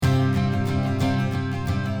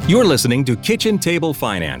You're listening to Kitchen Table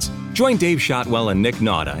Finance. Join Dave Shotwell and Nick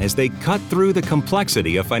Nauta as they cut through the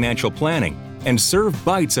complexity of financial planning and serve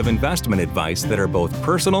bites of investment advice that are both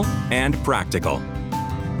personal and practical.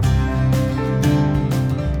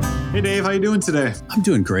 Hey Dave, how you doing today? I'm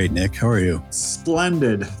doing great, Nick. How are you?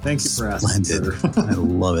 Splendid. Thank you for asking, sir. I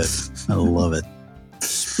love it. I love it.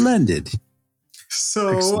 Splendid. So,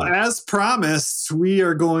 Excellent. as promised, we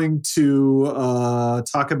are going to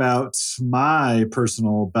talk about my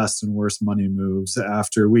personal best and worst money moves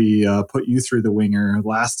after we put you through the winger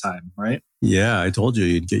last time, right? Yeah, I told you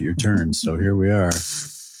you'd get your turn, so here we are.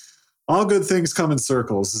 All good things come in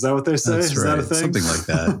circles. Is that what they say? That's Is right. that a thing? Something like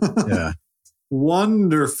that. Yeah.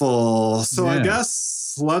 Wonderful. So Yeah. I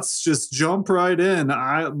guess let's just jump right in.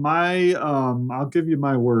 I'll give you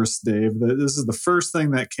my worst, Dave. This is the first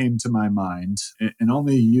thing that came to my mind, and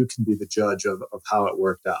only you can be the judge of how it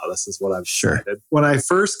worked out. This is what I've decided. When I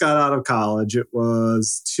first got out of college, it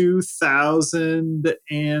was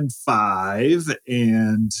 2005,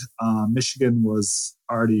 and Michigan was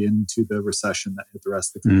already into the recession that hit the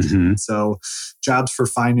rest of the country. Mm-hmm. So jobs for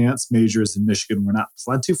finance majors in Michigan were not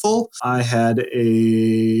plentiful. I had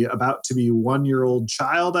a about to be 1-year-old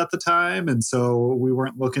child at the time. And so we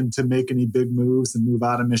weren't looking to make any big moves and move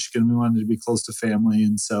out of Michigan. We wanted to be close to family.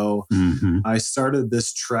 And so I started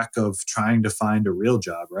this trek of trying to find a real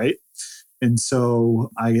job, right? And so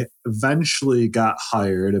I eventually got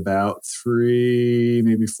hired about 3,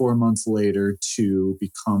 maybe 4 months later to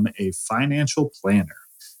become a financial planner.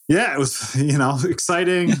 Yeah, it was,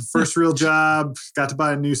 exciting. First real job, got to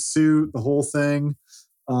buy a new suit, the whole thing.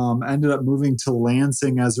 Ended up moving to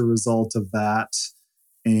Lansing as a result of that.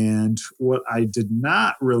 And what I did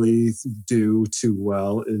not really do too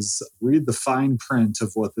well is read the fine print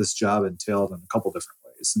of what this job entailed in a couple different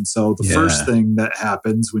ways. And so the first thing that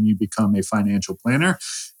happens when you become a financial planner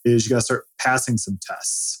is you got to start passing some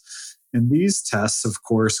tests. And these tests, of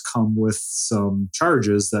course, come with some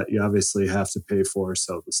charges that you obviously have to pay for.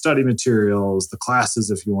 So the study materials, the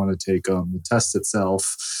classes, if you want to take them, the test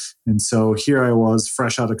itself. And so here I was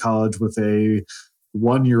fresh out of college with a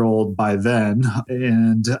 1-year-old by then.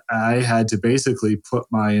 And I had to basically put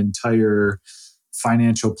my entire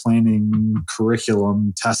financial planning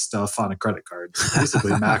curriculum test stuff on a credit card.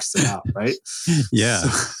 Basically maxed it out, right? Yeah.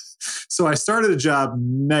 So I started a job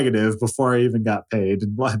negative before I even got paid,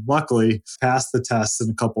 and luckily passed the test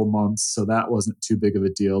in a couple of months. So that wasn't too big of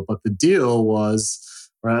a deal. But the deal was,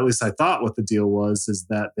 or at least I thought what the deal was, is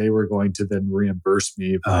that they were going to then reimburse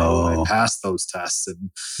me when I passed those tests.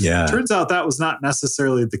 And it turns out that was not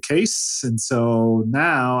necessarily the case. And so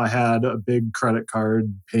now I had a big credit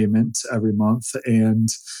card payment every month. And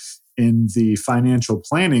in the financial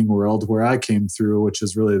planning world where I came through, which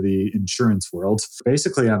is really the insurance world,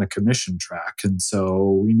 basically on a commission track. And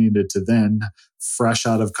so we needed to then, fresh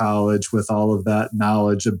out of college with all of that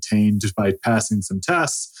knowledge obtained by passing some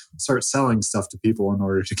tests, start selling stuff to people in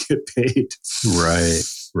order to get paid.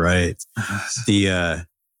 Right. The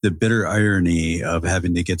bitter irony of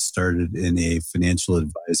having to get started in a financial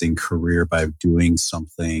advising career by doing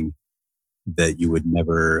something that you would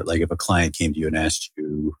never, like if a client came to you and asked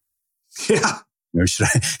you, should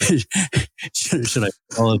I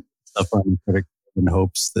follow up on credit in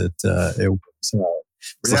hopes that it works out?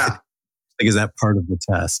 Like, is that part of the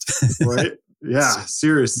test? Right? Yeah,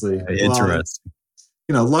 seriously. Interesting.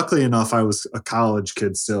 Luckily enough, I was a college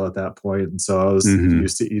kid still at that point, and so I was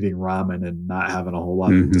used to eating ramen and not having a whole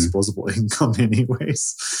lot of disposable income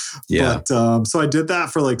anyways. Yeah. But so I did that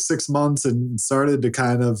for like 6 months and started to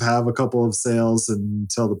kind of have a couple of sales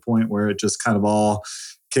until the point where it just kind of all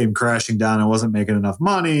came crashing down. I wasn't making enough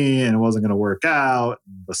money and it wasn't going to work out.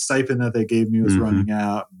 The stipend that they gave me was running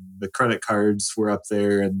out. The credit cards were up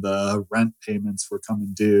there and the rent payments were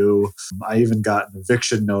coming due. I even got an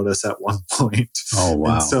eviction notice at one point. Oh,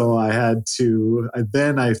 wow. And so I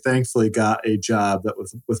thankfully got a job that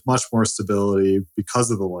was with much more stability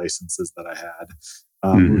because of the licenses that I had.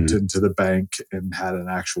 Moved into the bank and had an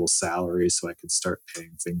actual salary so I could start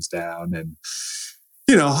paying things down. And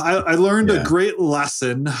I learned a great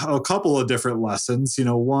lesson, a couple of different lessons.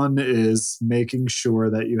 One is making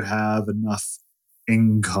sure that you have enough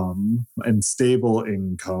income and stable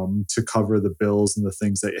income to cover the bills and the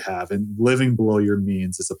things that you have, and living below your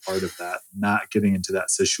means is a part of that. Not getting into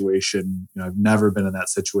that situation. I've never been in that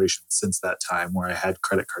situation since that time where I had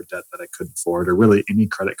credit card debt that I couldn't afford, or really any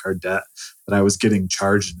credit card debt that I was getting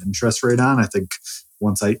charged an interest rate on. I think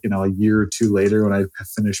once a year or two later, when I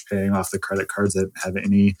finished paying off the credit cards, I haven't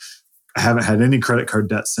had any credit card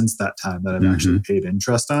debt since that time that I've actually paid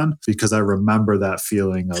interest on, because I remember that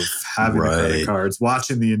feeling of having the credit cards,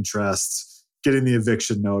 watching the interest, getting the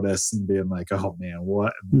eviction notice and being like, oh man,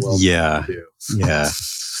 what in the world do I do? Yeah.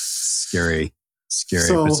 Scary.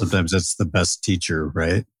 So, but sometimes that's the best teacher,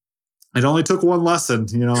 right? It only took one lesson,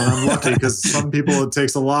 and I'm lucky because some people it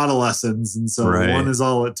takes a lot of lessons. And so one is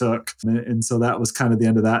all it took. And so that was kind of the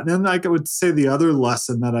end of that. And then I would say the other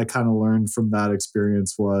lesson that I kind of learned from that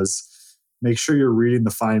experience was make sure you're reading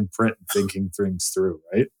the fine print and thinking things through,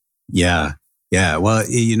 right? Yeah. Yeah. Well,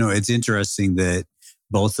 it's interesting that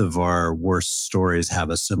both of our worst stories have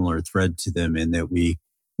a similar thread to them in that we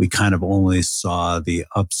kind of only saw the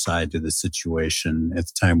upside to the situation at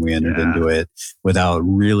the time we entered into it without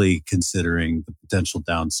really considering the potential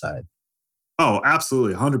downside. Oh,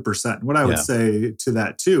 absolutely. 100%. What I would say to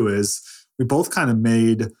that too is we both kind of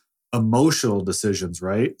made emotional decisions,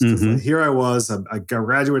 right? Mm-hmm. Here I was, I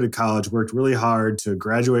graduated college, worked really hard to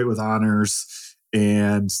graduate with honors,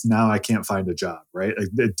 and now I can't find a job, right?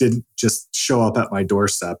 It didn't just show up at my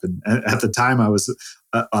doorstep. And at the time I was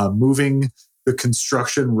moving the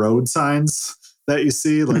construction road signs that you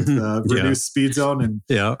see, like the reduced speed zone. And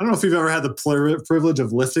I don't know if you've ever had the privilege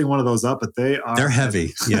of lifting one of those up, but they're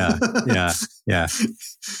heavy. Yeah.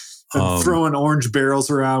 And throwing orange barrels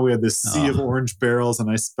around. We had this sea of orange barrels,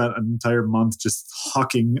 and I spent an entire month just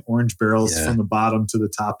hucking orange barrels from the bottom to the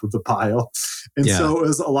top of the pile. And so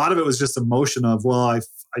a lot of it was just emotion of, well, I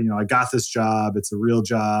got this job. It's a real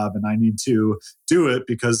job, and I need to do it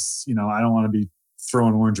because, I don't want to be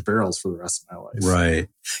throwing orange barrels for the rest of my life. Right.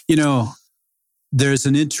 There's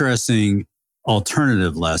an interesting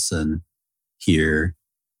alternative lesson here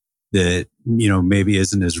that, maybe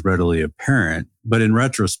isn't as readily apparent, but in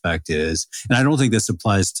retrospect is, and I don't think this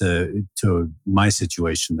applies to my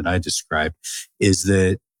situation that I described, is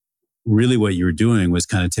that really what you were doing was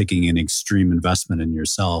kind of taking an extreme investment in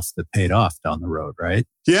yourself that paid off down the road, right?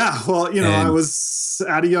 Yeah. Well, I was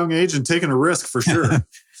at a young age and taking a risk for sure.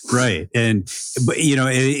 Right. And so, your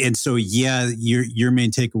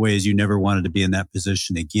main takeaway is you never wanted to be in that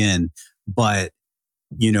position again, but,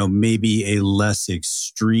 maybe a less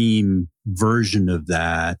extreme version of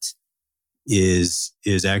that is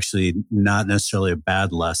actually not necessarily a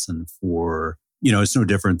bad lesson for, it's no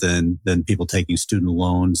different than people taking student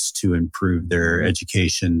loans to improve their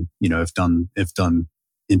education, if done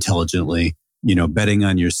intelligently. Betting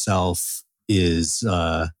on yourself is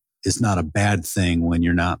not a bad thing when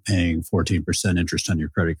you're not paying 14% interest on your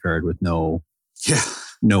credit card with no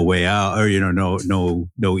way out, or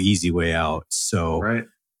no easy way out. So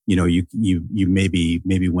you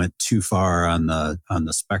maybe went too far on the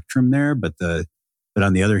spectrum there, but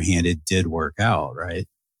on the other hand, it did work out, right?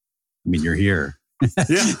 I mean, you're here.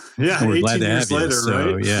 Yeah. We're glad to have you. Later,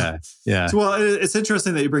 so, right? Yeah. So, well, it's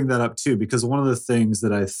interesting that you bring that up too, because one of the things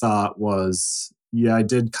that I thought was, I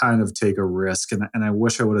did kind of take a risk, and I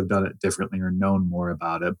wish I would have done it differently or known more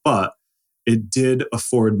about it, but it did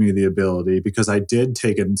afford me the ability, because I did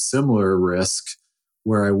take a similar risk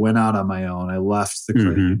where I went out on my own. I left the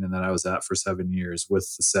credit union that I was at for 7 years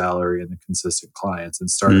with the salary and the consistent clients and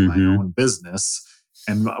started my own business.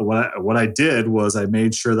 And what I did was I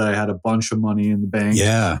made sure that I had a bunch of money in the bank,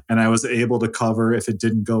 and I was able to cover if it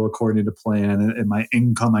didn't go according to plan. And my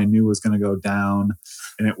income I knew was going to go down,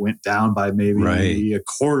 and it went down by maybe a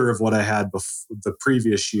quarter of what I had the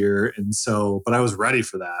previous year. And so, but I was ready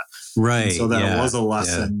for that. Right. And so that was a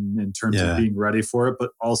lesson in terms of being ready for it,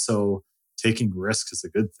 but also taking risks is a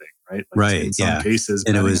good thing, right? Like in some cases,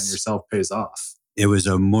 betting on yourself pays off. It was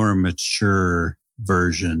a more mature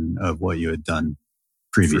version of what you had done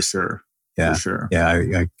previously. For sure. Yeah. For sure.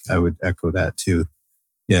 Yeah. I would echo that too.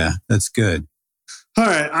 Yeah. That's good. All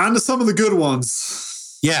right. On to some of the good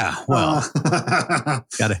ones. Yeah. Well,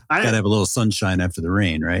 gotta have a little sunshine after the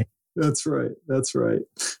rain, right? That's right.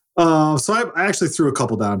 So I actually threw a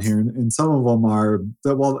couple down here, and some of them are,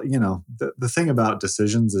 the thing about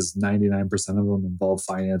decisions is 99% of them involve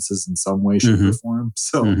finances in some way, shape, or form.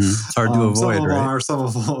 So it's hard to avoid, right? Some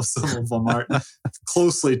of them are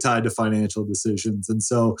closely tied to financial decisions. And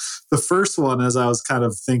so the first one, as I was kind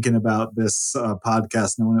of thinking about this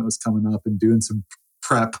podcast, knowing it was coming up and doing some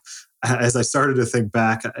prep, as I started to think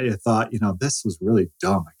back, I thought, this was really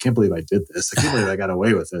dumb. I can't believe I did this. I can't believe I got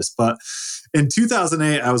away with this. But in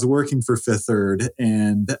 2008, I was working for Fifth Third.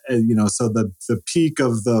 And, so the peak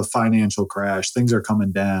of the financial crash, things are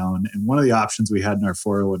coming down. And one of the options we had in our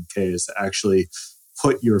 401k is to actually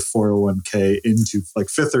put your 401k into, like,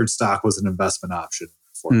 Fifth Third stock was an investment option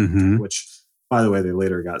for 401k, which, by the way, they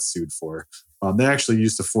later got sued for. They actually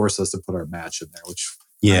used to force us to put our match in there, which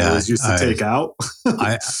I always used to take out.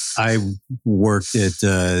 I worked at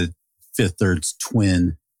Fifth Third's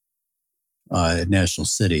twin National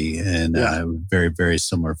City, and very, very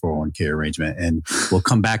similar 401k arrangement. And we'll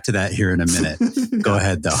come back to that here in a minute. Go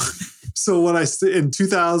ahead, though. So in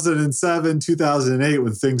 2007, 2008,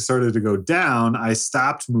 when things started to go down, I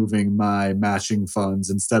stopped moving my matching funds.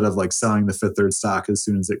 Instead of like selling the Fifth Third stock as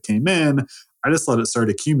soon as it came in, I just let it start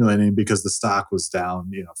accumulating because the stock was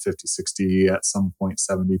down, 50, 60, at some point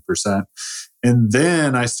 70%. And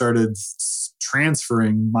then I started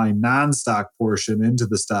transferring my non-stock portion into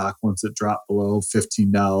the stock once it dropped below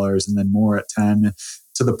 $15 and then more at 10,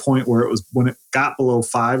 to the point where when it got below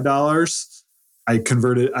 $5, I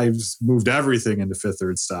moved everything into Fifth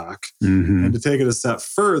Third stock. Mm-hmm. And to take it a step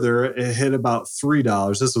further, it hit about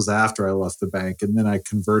 $3. This was after I left the bank. And then I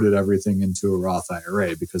converted everything into a Roth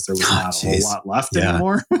IRA because there was not a whole lot left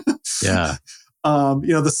anymore. Yeah.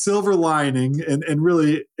 The silver lining and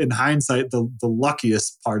really in hindsight, the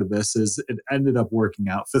luckiest part of this is it ended up working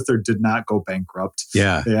out. Fifth Third did not go bankrupt.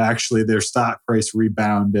 Yeah. Their stock price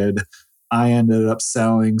rebounded. I ended up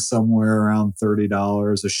selling somewhere around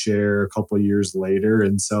 $30 a share a couple of years later.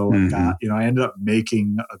 And so I ended up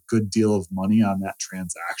making a good deal of money on that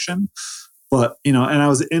transaction. But, and I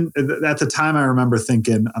was at the time, I remember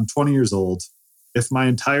thinking, I'm 20 years old. If my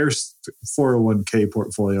entire 401k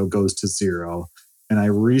portfolio goes to zero and I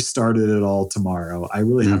restarted it all tomorrow, I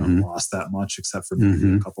really haven't lost that much except for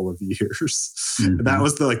maybe a couple of years. And that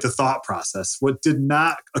was the thought process. What did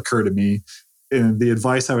not occur to me, and the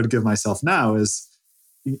advice I would give myself now is,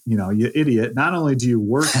 you idiot, not only do you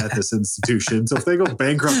work at this institution, so if they go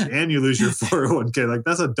bankrupt and you lose your 401k,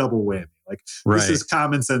 that's a double whammy. This is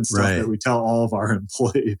common sense stuff that we tell all of our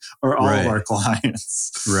employees or all of our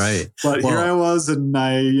clients. Right. But here I was, and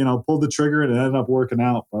I, pulled the trigger and it ended up working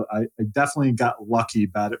out. But I definitely got lucky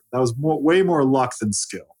about it. That was way more luck than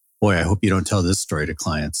skill. Boy, I hope you don't tell this story to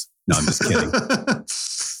clients. No, I'm just kidding.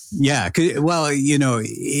 Yeah. Well,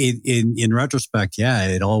 in retrospect,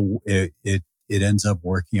 it ends up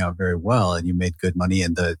working out very well, and you made good money.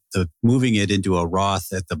 And the moving it into a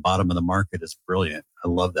Roth at the bottom of the market is brilliant. I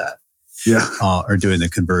love that. Yeah. Or doing the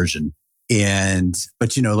conversion.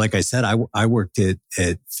 But like I said, I worked at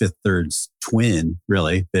Fifth Third's twin,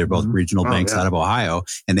 really. They're both regional banks out of Ohio,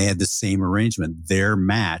 and they had the same arrangement. Their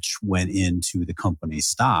match went into the company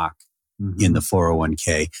stock in the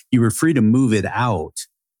 401k. You were free to move it out,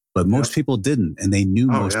 but most people didn't, and they knew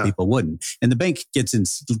most people wouldn't. And the bank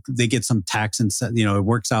they get some tax incentive, it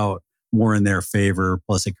works out more in their favor.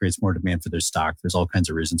 Plus it creates more demand for their stock. There's all kinds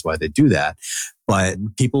of reasons why they do that. But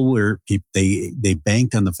they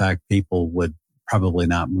banked on the fact people would probably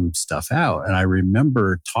not move stuff out. And I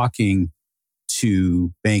remember talking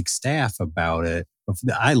to bank staff about it.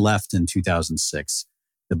 I left in 2006.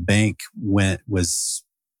 The bank was,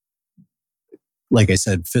 like I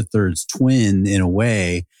said, Fifth Third's twin in a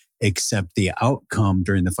way, except the outcome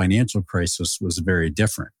during the financial crisis was very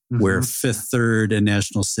different, where Fifth Third and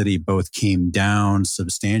National City both came down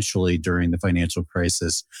substantially during the financial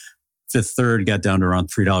crisis. Fifth Third got down to around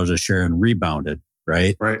 $3 a share and rebounded,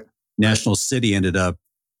 right? Right. National City ended up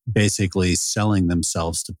basically selling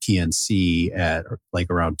themselves to PNC at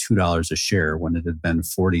around $2 a share when it had been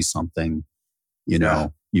 40 something,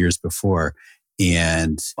 years before.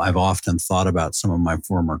 And I've often thought about some of my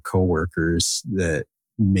former coworkers that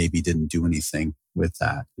maybe didn't do anything with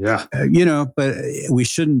that. Yeah. But we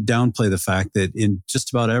shouldn't downplay the fact that in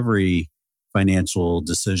just about every financial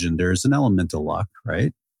decision, there's an element of luck,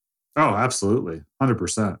 right? Oh, absolutely.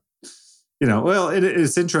 100%.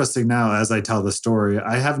 It's interesting now as I tell the story,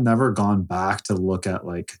 I have never gone back to look at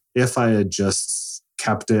if I had just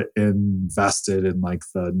kept it invested in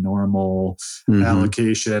the normal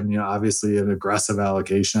allocation, obviously an aggressive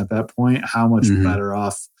allocation at that point, how much better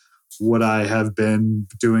off would I have been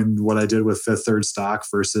doing what I did with Fifth Third stock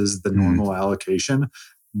versus the normal allocation?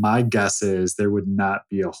 My guess is there would not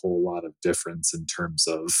be a whole lot of difference in terms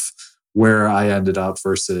of where I ended up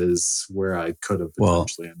versus where I could have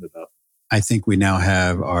potentially ended up. I think we now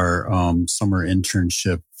have our summer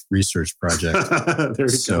internship research project. There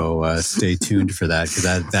you go. Stay tuned for that,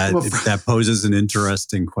 because that poses an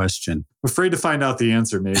interesting question. I'm afraid to find out the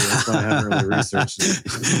answer. Maybe that's why I haven't really researched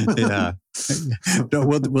it. Yeah, no,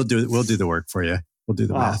 we'll do the work for you. We'll do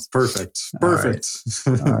the math. Perfect. All right.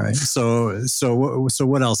 So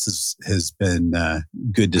what else has been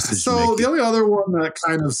good decision making? So the only other one that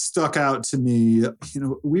kind of stuck out to me,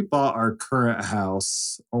 we bought our current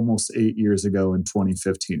house almost 8 years ago in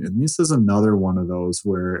 2015. And this is another one of those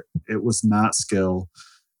where it was not skill.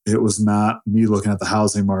 It was not me looking at the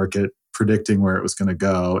housing market, predicting where it was going to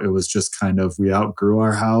go. It was just kind of, we outgrew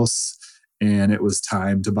our house and it was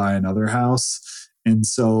time to buy another house. And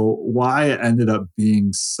so why it ended up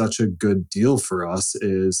being such a good deal for us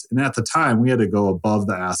is, and at the time we had to go above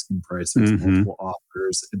the asking price. There's multiple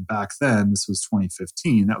offers. And back then, this was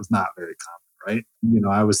 2015, that was not very common, right?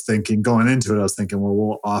 I was thinking going into it, I was thinking, well,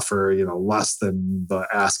 we'll offer, less than the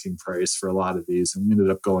asking price for a lot of these. And we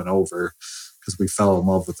ended up going over because we fell in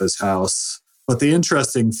love with this house. But the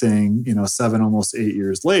interesting thing, 7, almost 8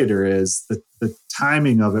 years later, is that the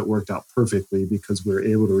timing of it worked out perfectly because we were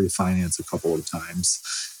able to refinance a couple of times.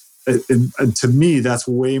 And to me, that's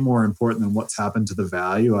way more important than what's happened to the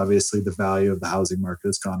value. Obviously, the value of the housing market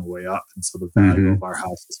has gone way up. And so the value of our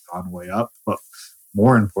house has gone way up. But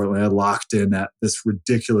more importantly, I locked in at this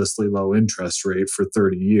ridiculously low interest rate for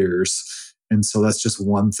 30 years. And so that's just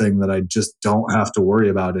one thing that I just don't have to worry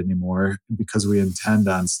about anymore because we intend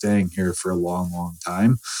on staying here for a long, long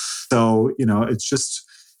time. So, it's just,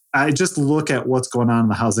 I just look at what's going on in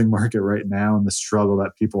the housing market right now and the struggle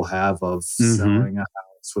that people have of selling a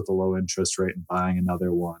house with a low interest rate and buying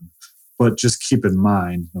another one. But just keep in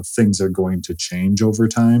mind, things are going to change over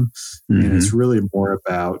time. And it's really more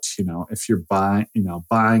about, if you're buying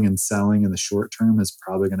and selling in the short term is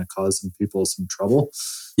probably going to cause some people some trouble.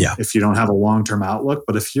 Yeah. If you don't have a long-term outlook,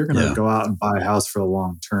 but if you're going to go out and buy a house for the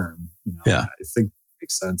long term, I think it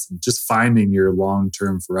makes sense. And just finding your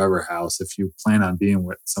long-term forever house, if you plan on being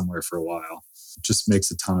with somewhere for a while, it just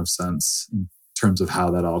makes a ton of sense in terms of how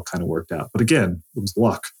that all kind of worked out. But again, it was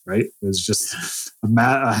luck, right? It was just a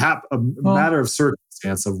matter of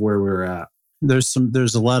circumstance of where we were at.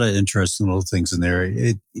 There's a lot of interesting little things in there.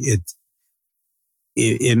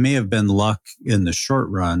 It may have been luck in the short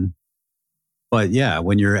run, but yeah,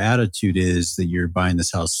 when your attitude is that you're buying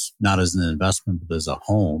this house not as an investment but as a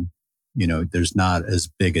home, there's not as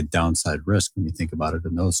big a downside risk when you think about it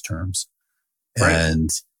in those terms. Right.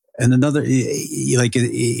 And another,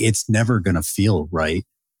 it's never going to feel right.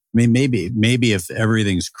 I mean, maybe if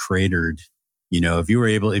everything's cratered, if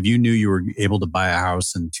you knew you were able to buy a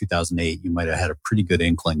house in 2008, you might have had a pretty good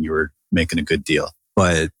inkling you were making a good deal.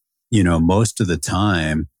 But, most of the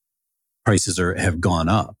time prices have gone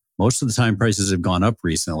up. Most of the time prices have gone up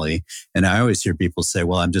recently. And I always hear people say,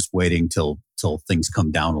 well, I'm just waiting till things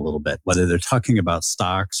come down a little bit, whether they're talking about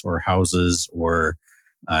stocks or houses or,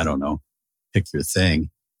 I don't know, pick your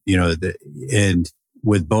thing. And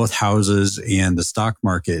with both houses and the stock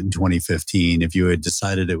market in 2015, if you had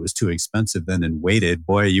decided it was too expensive then and waited,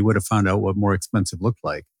 boy, you would have found out what more expensive looked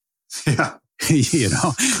like. Yeah.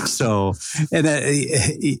 So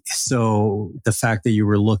the fact that you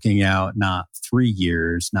were looking out not 3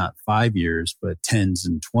 years, not 5 years, but 10s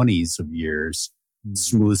and 20s of years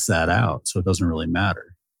smooths that out. So it doesn't really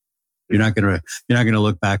matter. You're not gonna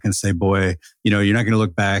look back and say, boy, you're not gonna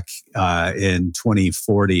look back in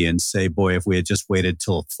 2040 and say, boy, if we had just waited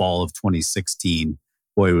till fall of 2016,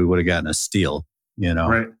 boy, we would have gotten a steal.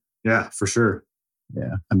 Right? Yeah, for sure.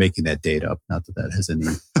 Yeah, I'm making that date up. Not that has any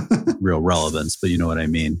real relevance, but you know what I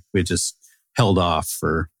mean. We just held off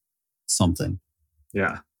for something.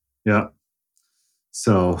 Yeah.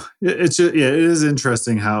 So it is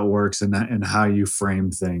interesting how it works and how you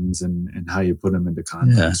frame things and how you put them into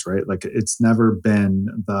context, right? Like it's never been,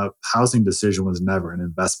 the housing decision was never an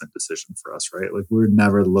investment decision for us, right? Like we're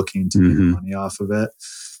never looking to make money off of it.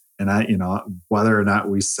 And whether or not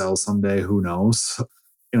we sell someday, who knows?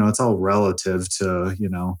 It's all relative to,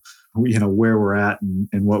 where we're at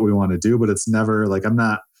and what we want to do, but it's never like, I'm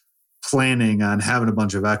not planning on having a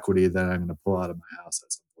bunch of equity that I'm going to pull out of my house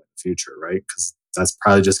at some point in the future, right? Because that's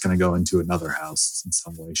probably just going to go into another house in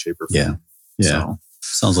some way, shape, or form. Yeah. So,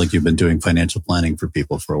 sounds like you've been doing financial planning for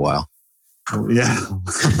people for a while. Yeah.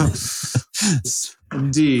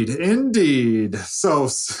 Indeed. So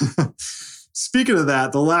speaking of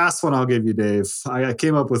that, the last one I'll give you, Dave, I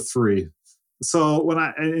came up with 3. So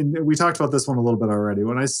and we talked about this one a little bit already,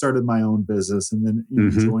 when I started my own business and then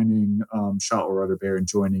joining Shotwell Rudder Bear and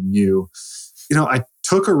joining you, I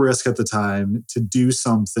took a risk at the time to do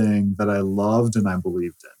something that I loved and I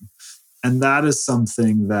believed in. And that is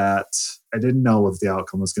something that I didn't know what the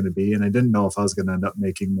outcome was going to be. And I didn't know if I was going to end up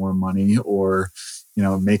making more money or,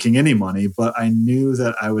 making any money, but I knew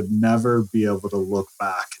that I would never be able to look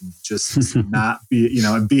back and just not be,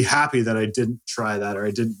 and be happy that I didn't try that or I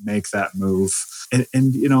didn't make that move. And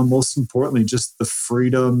most importantly, just the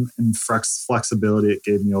freedom and flexibility it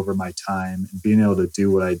gave me over my time and being able to do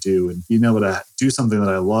what I do and being able to do something that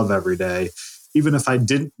I love every day, even if I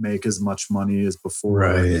didn't make as much money as before.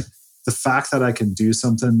 Right. the fact that I can do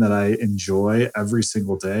something that I enjoy every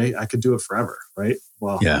single day, I could do it forever, right?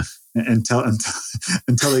 Well, yeah. until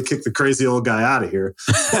they kick the crazy old guy out of here,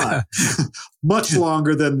 but much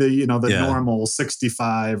longer than the normal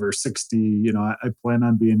 65 or 60. I plan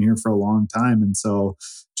on being here for a long time, and so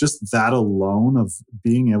just that alone of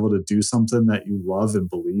being able to do something that you love and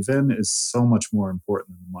believe in is so much more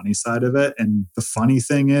important than the money side of it. And the funny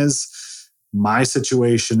thing is, my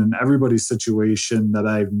situation and everybody's situation that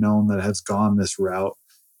I've known that has gone this route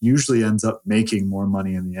usually ends up making more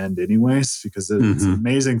money in the end anyways, because it's an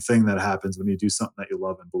amazing thing that happens when you do something that you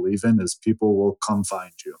love and believe in, is people will come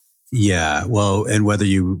find you. Yeah. Well, and whether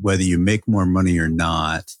you make more money or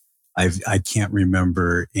not, I can't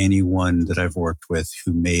remember anyone that I've worked with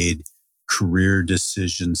who made career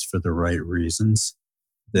decisions for the right reasons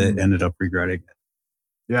that ended up regretting it.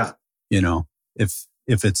 Yeah. If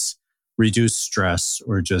it's reduced stress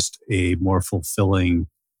or just a more fulfilling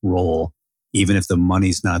role, even if the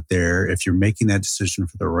money's not there, if you're making that decision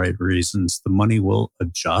for the right reasons, the money will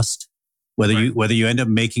adjust. Whether you end up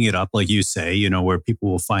making it up, like you say, where people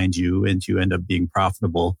will find you and you end up being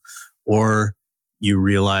profitable, or you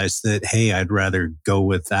realize that, hey, I'd rather go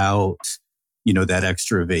without, that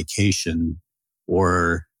extra vacation,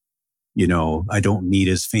 or, I don't need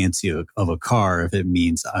as fancy of a car if it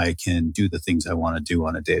means I can do the things I want to do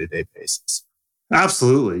on a day-to-day basis.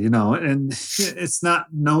 Absolutely. And it's not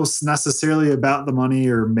necessarily about the money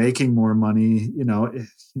or making more money.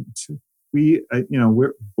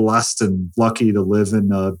 We're blessed and lucky to live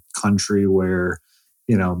in a country where,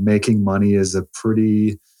 making money is a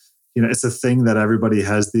pretty, it's a thing that everybody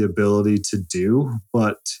has the ability to do.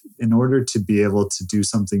 But in order to be able to do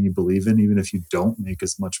something you believe in, even if you don't make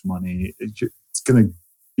as much money, it's going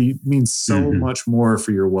to mean so much more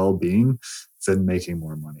for your well-being than making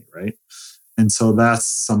more money, right? And so that's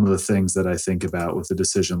some of the things that I think about with a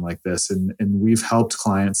decision like this. And we've helped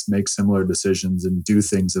clients make similar decisions and do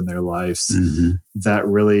things in their lives that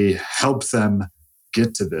really help them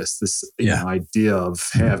get to this idea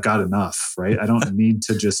of, hey, I've got enough, right? I don't need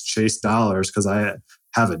to just chase dollars because I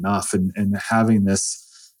have enough, and having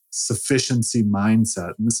this sufficiency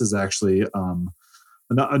mindset. And this is actually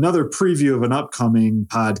another preview of an upcoming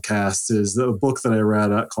podcast is a book that I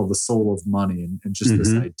read called The Soul of Money, and just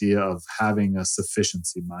this idea of having a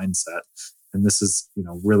sufficiency mindset. And this is,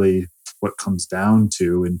 really what comes down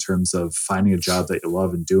to in terms of finding a job that you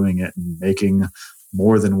love and doing it and making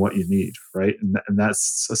more than what you need, right? And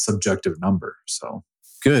that's a subjective number. So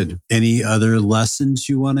good. Any other lessons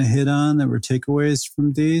you want to hit on that were takeaways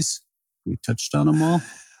from these? We touched on them all.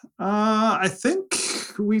 I think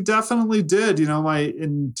we definitely did,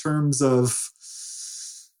 in terms of,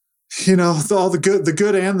 all the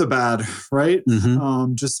good and the bad, right?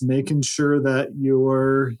 Just making sure that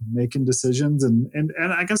you're making decisions. And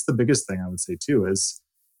I guess the biggest thing I would say too is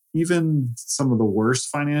even some of the worst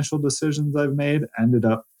financial decisions I've made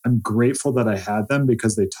I'm grateful that I had them,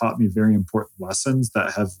 because they taught me very important lessons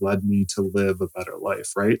that have led me to live a better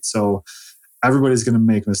life, right? So everybody's going to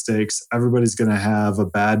make mistakes. Everybody's going to have a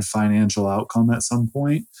bad financial outcome at some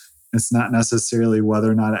point. It's not necessarily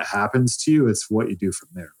whether or not it happens to you. It's what you do from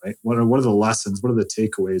there, right? What are the lessons? What are the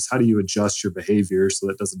takeaways? How do you adjust your behavior so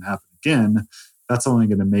that doesn't happen again? That's only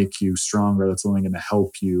going to make you stronger. That's only going to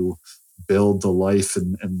help you build the life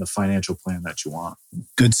and the financial plan that you want.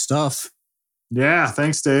 Good stuff. Yeah.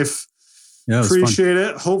 Thanks, Dave. Yeah, appreciate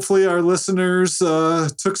it. Hopefully our listeners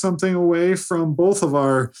took something away from both of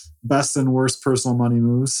our best and worst personal money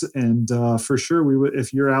moves. And for sure, we would,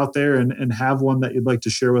 if you're out there and have one that you'd like to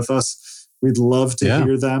share with us, we'd love to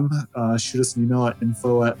hear them. Shoot us an email at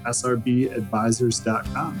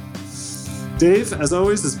info@srbadvisors.com. Dave, as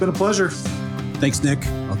always, it's been a pleasure. Thanks, Nick.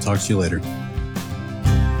 I'll talk to you later.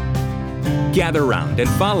 Gather round and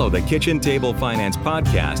follow the Kitchen Table Finance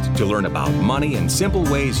podcast to learn about money and simple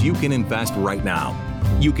ways you can invest right now.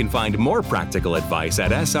 You can find more practical advice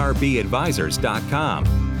at srbadvisors.com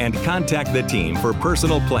and contact the team for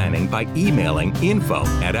personal planning by emailing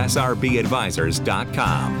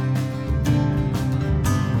info@srbadvisors.com.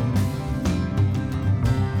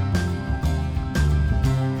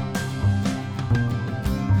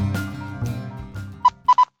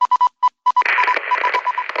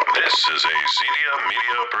 This is a Zedia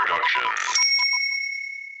Media production.